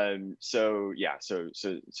 So yeah, so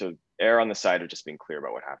err on the side of just being clear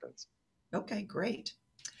about what happens. Okay, great.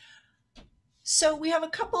 So we have a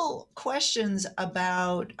couple questions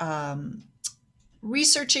about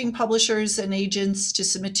researching publishers and agents to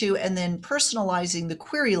submit to, and then personalizing the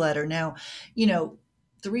query letter. Now,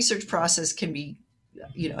 the research process can be,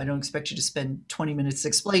 I don't expect you to spend 20 minutes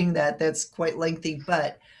explaining that. That's quite lengthy,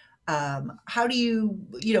 but how do you,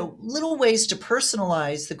 little ways to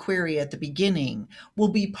personalize the query at the beginning will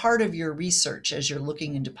be part of your research as you're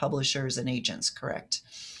looking into publishers and agents, correct?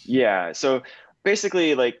 Yeah. So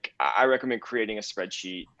basically, like I recommend creating a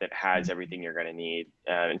spreadsheet that has everything you're going to need.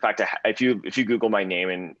 In fact, if you Google my name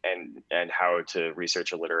and how to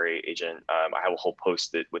research a literary agent, I have a whole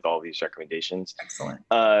post that with all these recommendations. Excellent.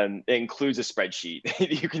 It includes a spreadsheet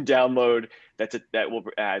that you can download. That will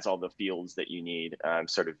has all the fields that you need.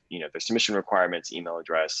 Sort of, their submission requirements, email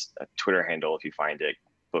address, Twitter handle if you find it,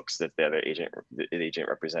 books that the agent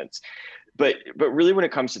represents. But really, when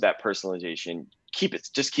it comes to that personalization, keep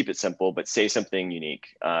it simple, but say something unique.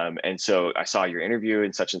 And so I saw your interview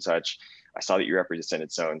and such. I saw that you represented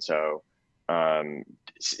so and so.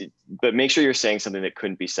 But make sure you're saying something that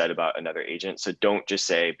couldn't be said about another agent. So don't just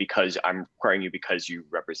say, because I'm requiring you because you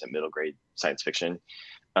represent middle grade science fiction.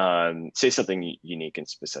 Say something unique and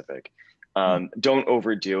specific. Don't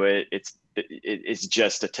overdo it. It's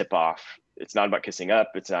just a tip off. It's not about kissing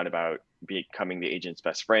up. It's not about becoming the agent's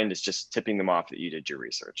best friend. It's just tipping them off that you did your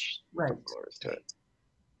research. Right. To it.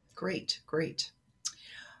 Great.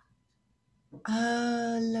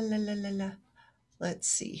 Let's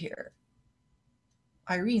see here.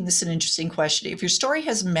 Irene, this is an interesting question. If your story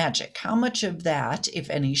has magic, how much of that, if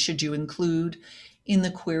any, should you include in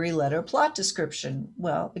the query letter plot description?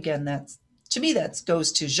 Well, again, to me, that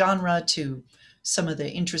goes to genre, to some of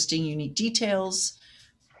the interesting, unique details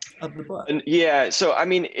of the book. And yeah, so I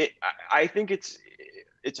mean, I think it's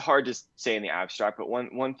hard to say in the abstract, but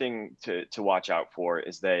one thing to watch out for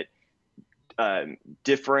is that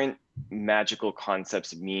different magical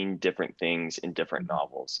concepts mean different things in different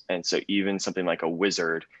novels. And so even something like a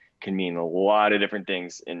wizard can mean a lot of different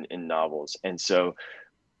things in novels. And so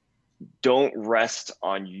don't rest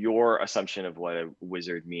on your assumption of what a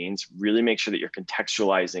wizard means. Really make sure that you're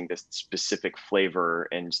contextualizing the specific flavor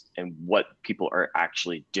and what people are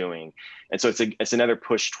actually doing. And so it's another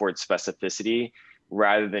push towards specificity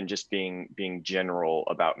rather than just being general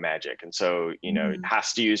about magic. And so,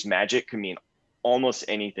 has to use magic can mean almost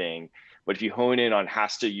anything, but if you hone in on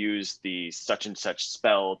has to use the such and such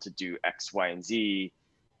spell to do X, Y, and Z,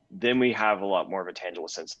 then we have a lot more of a tangible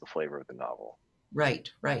sense of the flavor of the novel. Right.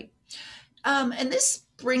 And this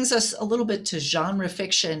brings us a little bit to genre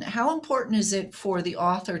fiction. How important is it for the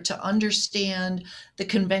author to understand the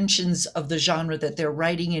conventions of the genre that they're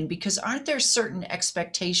writing in? Because aren't there certain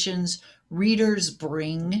expectations readers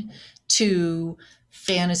bring to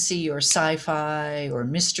fantasy or sci-fi or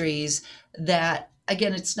mysteries that,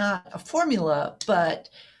 again, it's not a formula, but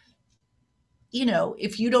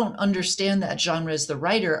if you don't understand that genre as the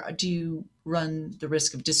writer, do you run the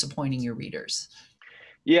risk of disappointing your readers?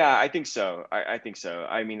 Yeah, I think so. I think so.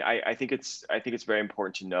 I mean, I think it's very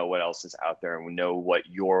important to know what else is out there and know what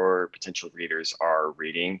your potential readers are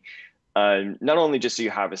reading. Not only just so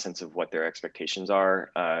you have a sense of what their expectations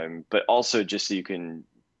are, but also just so you can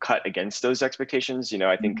cut against those expectations.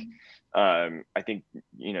 I think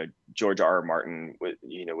George R. R. Martin,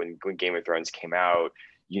 when Game of Thrones came out,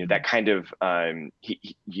 that kind of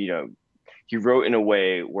he wrote in a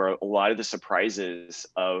way where a lot of the surprises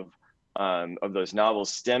of those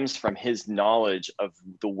novels stems from his knowledge of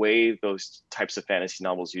the way those types of fantasy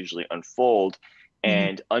novels usually unfold,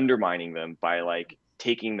 and undermining them by like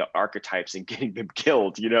taking the archetypes and getting them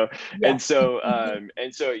killed, Yeah. And so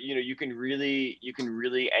you can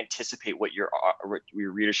really anticipate what your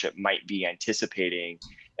readership might be anticipating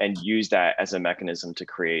and use that as a mechanism to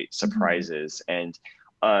create surprises. And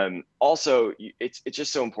also it's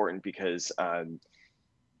just so important because a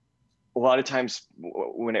lot of times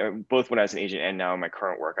when I was an agent and now in my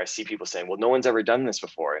current work, I see people saying, well, no one's ever done this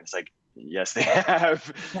before. And it's like, yes, they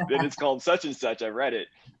have. Then it's called such and such. I read it.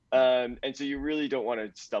 And so you really don't want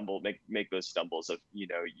to make those stumbles of,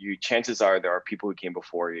 chances are there are people who came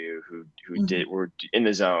before you who were in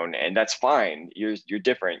the zone, and that's fine. You're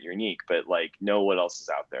different, you're unique, but like know what else is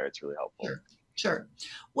out there. It's really helpful. Sure.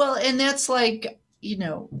 Well, and that's like,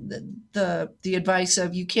 the advice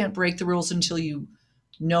of you can't break the rules until you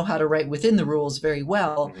know how to write within the rules very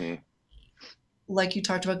well. Like you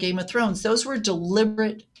talked about Game of Thrones, those were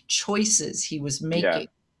deliberate choices he was making.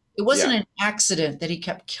 It wasn't Yeah. an accident that he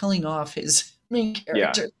kept killing off his main Yeah.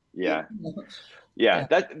 character. Yeah. Yeah. Yeah.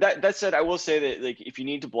 That said, I will say that like if you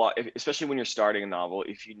need to block, especially when you're starting a novel,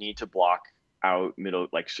 if you need to block out middle,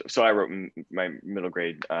 like so I wrote my middle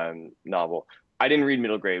grade novel. I didn't read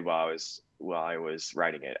middle grade while I was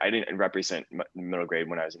writing it. I didn't represent middle grade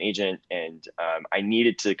when I was an agent, and I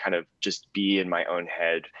needed to kind of just be in my own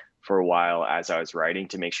head for a while as I was writing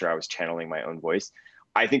to make sure I was channeling my own voice.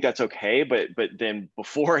 I think that's okay, but then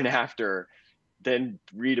before and after, then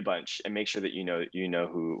read a bunch and make sure that you know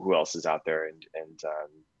who else is out there,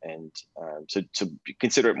 and to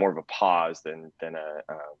consider it more of a pause than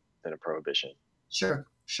a prohibition. Sure,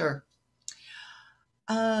 sure.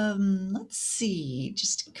 Let's see,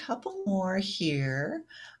 just a couple more here.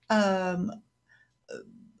 Um,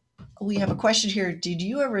 we have a question here. Did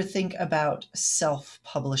you ever think about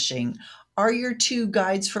self-publishing? Are your two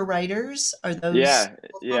guides for writers, are those Yeah,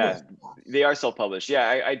 published? yeah, they are self-published.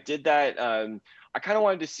 Yeah, I did that. I kind of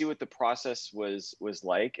wanted to see what the process was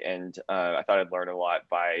like, and I thought I'd learn a lot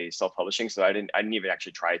by self-publishing. So I didn't even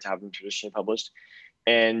actually try to have them traditionally published,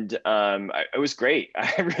 and it was great.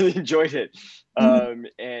 I really enjoyed it, Mhm.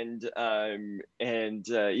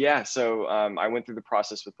 yeah. So I went through the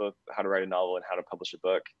process with both how to write a novel and how to publish a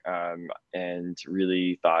book, and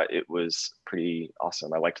really thought it was pretty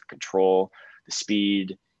awesome. I liked the control, the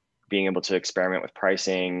speed, being able to experiment with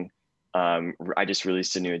pricing. I just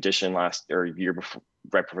released a new edition last or year before,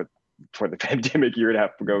 right before the pandemic, year and a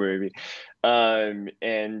half ago maybe,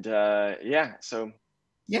 and yeah. So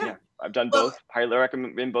Yeah. yeah, I've done Well, both. Highly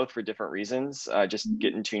recommend both for different reasons. Just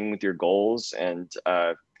get in tune with your goals and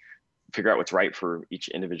figure out what's right for each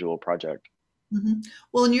individual project. mhm.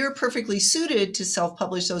 Well, and you're perfectly suited to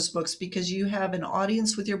self-publish those books because you have an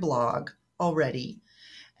audience with your blog already,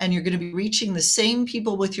 and you're going to be reaching the same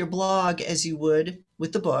people with your blog as you would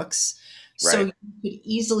with the books. So Right. you could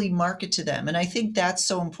easily market to them. And I think that's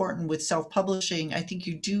so important with self-publishing. I think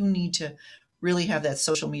you do need to really have that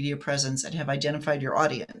social media presence and have identified your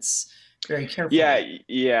audience very Yeah, carefully.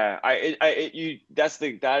 yeah.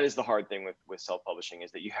 That is the hard thing with self-publishing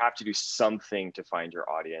is that you have to do something to find your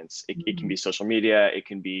audience. It can Mhm. be social media, it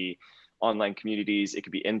can be online communities, it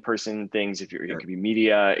could be in-person things. If you're, it Sure. could be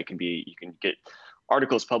media, it can be you can get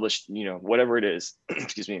articles published, whatever it is.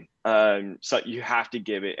 Excuse me. So you have to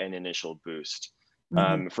give it an initial boost.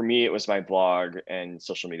 Mhm. For me, it was my blog and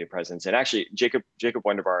social media presence. And actually, Jacob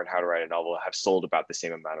Wonderbar and How to Write a Novel have sold about the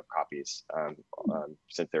same amount of copies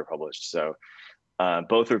since they were published. So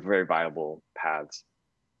both are very viable paths.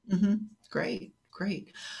 Mhm. Great,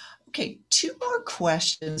 great. Okay, two more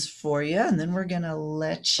questions for you, and then we're going to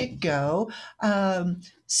let you go.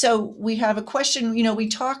 So we have a question. We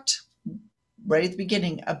talked right at the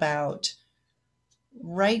beginning about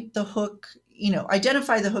write the hook,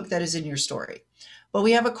 identify the hook that is in your story. But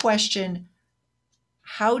we have a question.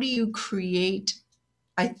 How do you create?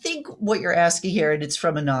 I think what you're asking here, and it's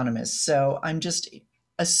from Anonymous, so I'm just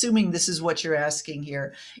assuming this is what you're asking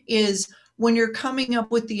here, is when you're coming up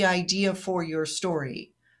with the idea for your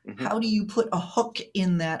story, Mm-hmm. how do you put a hook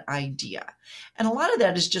in that idea? And a lot of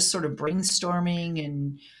that is just sort of brainstorming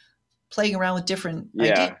and playing around with different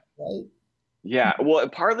ideas, Yeah, right? yeah. Well,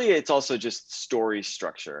 partly it's also just story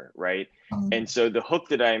structure, right? And Um, so the hook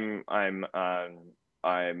that I'm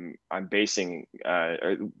basing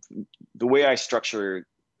or the way I structure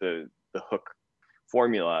the hook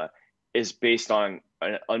formula is based on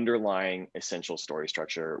an underlying essential story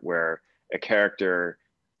structure where a character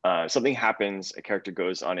something happens, a character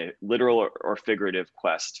goes on a literal or figurative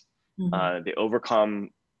quest. mhm, They overcome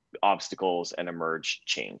obstacles and emerge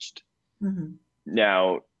changed. mhm,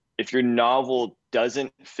 Now, if your novel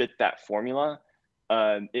doesn't fit that formula,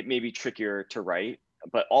 it may be trickier to write.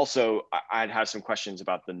 But also, I'd have some questions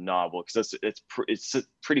about the novel because it's a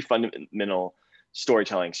pretty fundamental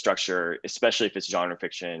storytelling structure, especially if it's genre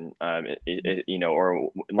fiction,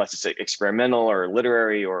 or unless it's experimental or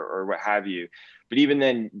literary or what have you. But even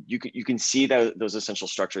then, you can see that those essential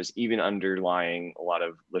structures even underlying a lot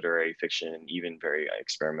of literary fiction and even very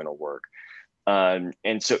experimental work.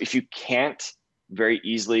 And so if you can't very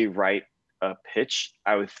easily write a pitch,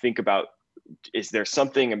 I would think about, is there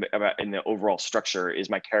something about in the overall structure? Is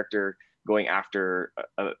my character going after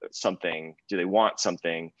something? Do they want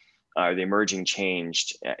something? Are they emerging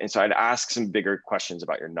changed? And so I'd ask some bigger questions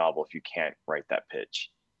about your novel if you can't write that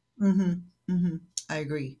pitch. mhm, mhm. I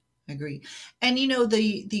agree. I agree. And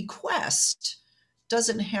the quest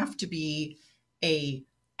doesn't have to be a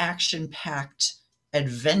action-packed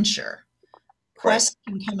adventure. Right. Quests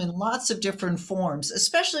can come in lots of different forms,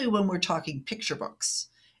 especially when we're talking picture books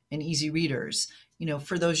and easy readers.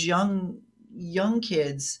 For those young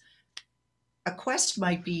kids, a quest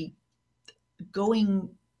might be going,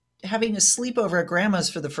 having a sleepover at grandma's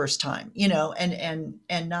for the first time,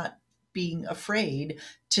 and not being afraid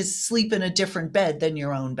to sleep in a different bed than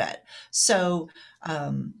your own bed. So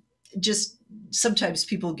um, just sometimes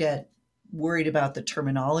people get worried about the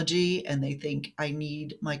terminology and they think I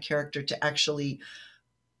need my character to actually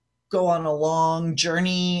go on a long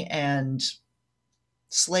journey and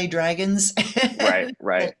slay dragons. Right, But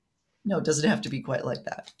right. no, it doesn't have to be quite like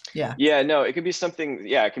that. Yeah. Yeah, no, it could be something.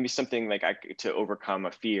 Yeah, it can be something like to overcome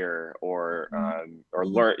a fear, or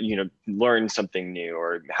Mhm. learn something new,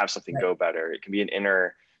 or have something Right. go better. It can be an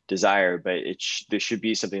inner desire, but there should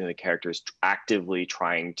be something that the character is actively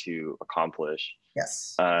trying to accomplish,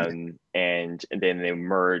 Yes. Yeah. and then they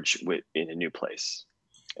merge with in a new place,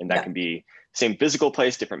 and that Yeah. can be same physical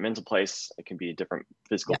place, different mental place. It can be a different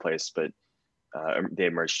physical Yeah. place, but they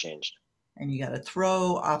emerge changed. And you got to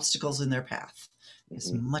throw obstacles in their path as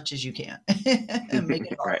Hmm. much as you can and make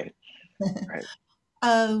it Right, hard.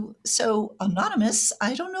 right. So, Anonymous,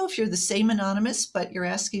 I don't know if you're the same Anonymous, but you're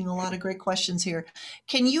asking a lot of great questions here.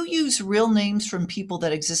 Can you use real names from people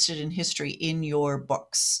that existed in history in your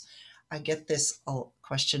books? I get this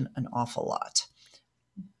question an awful lot.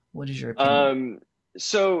 What is your opinion? Um,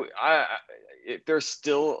 so if they're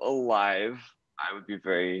still alive, I would be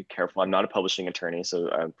very careful. I'm not a publishing attorney, so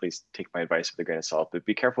please take my advice with a grain of salt. But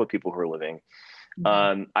be careful with people who are living.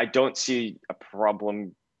 Mhm. I don't see a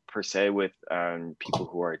problem per se with people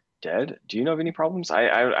who are dead. Do you know of any problems?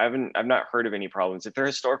 I've not heard of any problems. If they're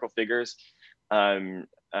historical figures, um,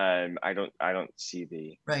 I don't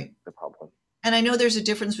see Right. the problem. And I know there's a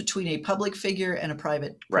difference between a public figure and a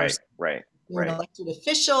private Right, person. right, They're an right. elected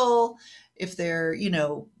official. If they're,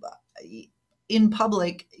 in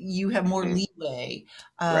public, you have more Hmm. leeway.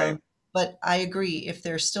 Right. But I agree, if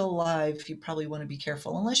they're still alive, you probably want to be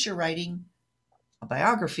careful, unless you're writing a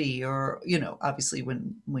biography or, obviously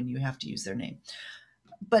when you have to use their name.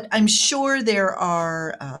 But I'm sure there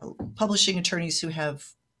are publishing attorneys who have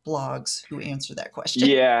blogs who answer that question.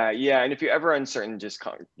 Yeah, yeah. And if you're ever uncertain, just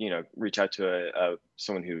reach out to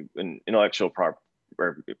someone an intellectual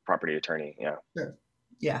or property attorney. Yeah. Sure.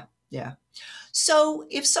 Yeah, yeah. So,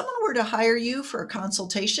 if someone were to hire you for a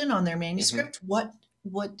consultation on their Hmm. manuscript, what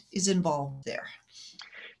is involved there?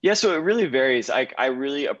 Yeah. So it really varies. I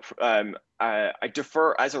really I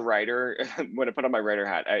defer as a writer when I put on my writer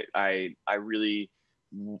hat. I really,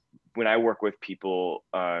 when I work with people,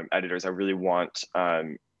 editors, I really want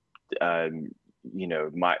um,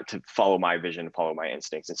 my to follow my vision, follow my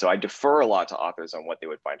instincts, and so I defer a lot to authors on what they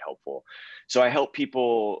would find helpful. So I help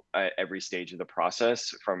people at every stage of the process,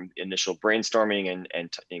 from initial brainstorming and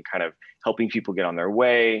kind of helping people get on their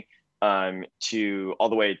way, to all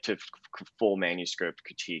the way to full manuscript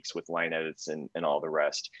critiques with line edits and all the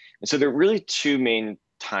rest. And so there are really two main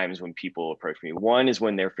times when people approach me. One is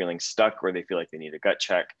when they're feeling stuck or they feel like they need a gut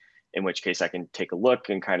check, in which case I can take a look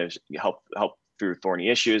and kind of help through thorny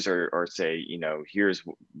issues, or say, here's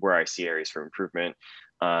where I see areas for improvement.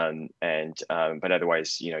 But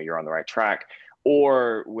otherwise, you're on the right track.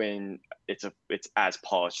 Or when it's as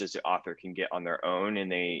polished as the author can get on their own,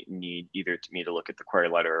 and they need either me to look at the query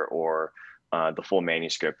letter or the full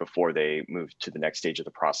manuscript before they move to the next stage of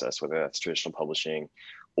the process, whether that's traditional publishing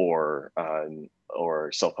or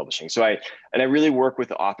self-publishing. I really work with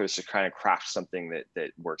the authors to kind of craft something that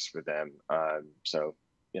works for them. So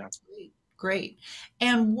yeah. Great. Great.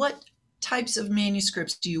 And what types of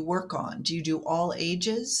manuscripts do you work on? Do you do all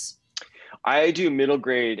ages? I do middle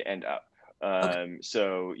grade and up. Okay.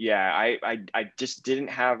 So yeah, I just didn't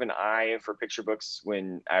have an eye for picture books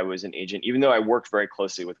when I was an agent, even though I worked very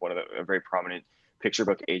closely with a very prominent picture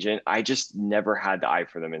book agent. I just never had the eye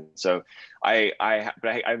for them. And so I'd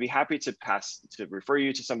be happy to refer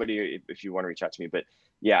you to somebody if you want to reach out to me. But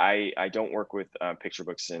yeah, I don't work with picture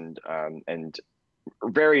books and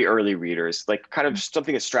very early readers, like kind of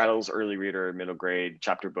something that straddles early reader, middle grade,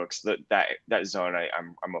 chapter books. That zone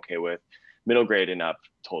I'm okay with. Middle grade and up,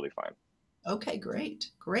 totally fine. Okay, great.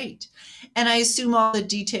 Great. And I assume all the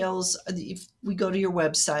details, if we go to your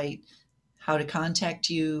website, how to contact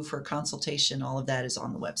you for a consultation, all of that is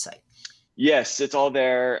on the website. Yes, it's all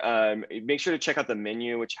there. Make sure to check out the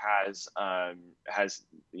menu, which has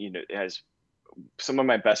it has some of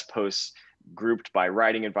my best posts grouped by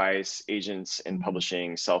writing advice, agents and Mhm.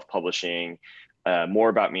 publishing, self-publishing, more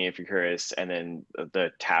about me if you're curious, and then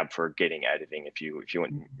the tab for getting editing if you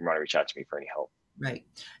want to reach out to me for any help. Right.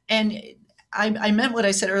 And I meant what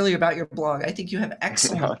I said earlier about your blog. I think you have No,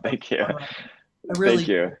 excellent thank you. on writing. I Thank really,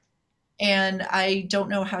 you. and I don't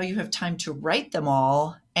know how you have time to write them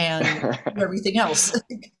all and do everything else.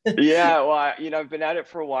 Yeah, well, I've been at it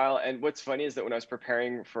for a while, and what's funny is that when I was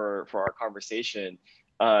preparing for our conversation,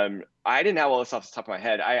 I didn't have all this off the top of my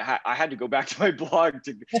head. I had to go back to my blog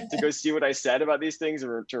to go see what I said about these things,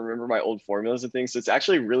 or to remember my old formulas and things. So it's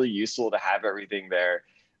actually really useful to have everything there,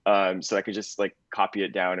 so I could just like copy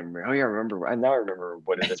it down and remember, oh yeah, now I remember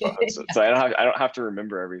what it is about hooks. So I don't have to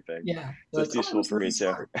remember everything. Yeah. So Like, it's oh, useful this for me is too.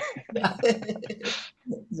 smart. Yeah.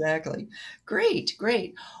 Exactly. Great,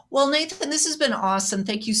 great. Well, Nathan, this has been awesome.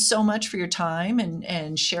 Thank you so much for your time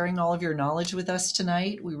and sharing all of your knowledge with us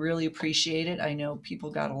tonight. We really appreciate it. I know people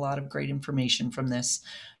got a lot of great information from this.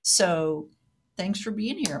 So thanks for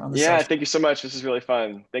being here on the Yeah, social. thank you so much. This is really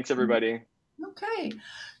fun. Thanks, everybody. Okay.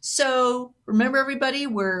 So remember everybody,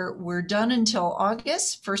 we're done until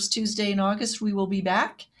August. First Tuesday in August we will be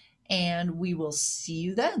back and we will see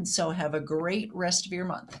you then. So have a great rest of your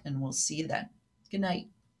month and we'll see you then. Good night.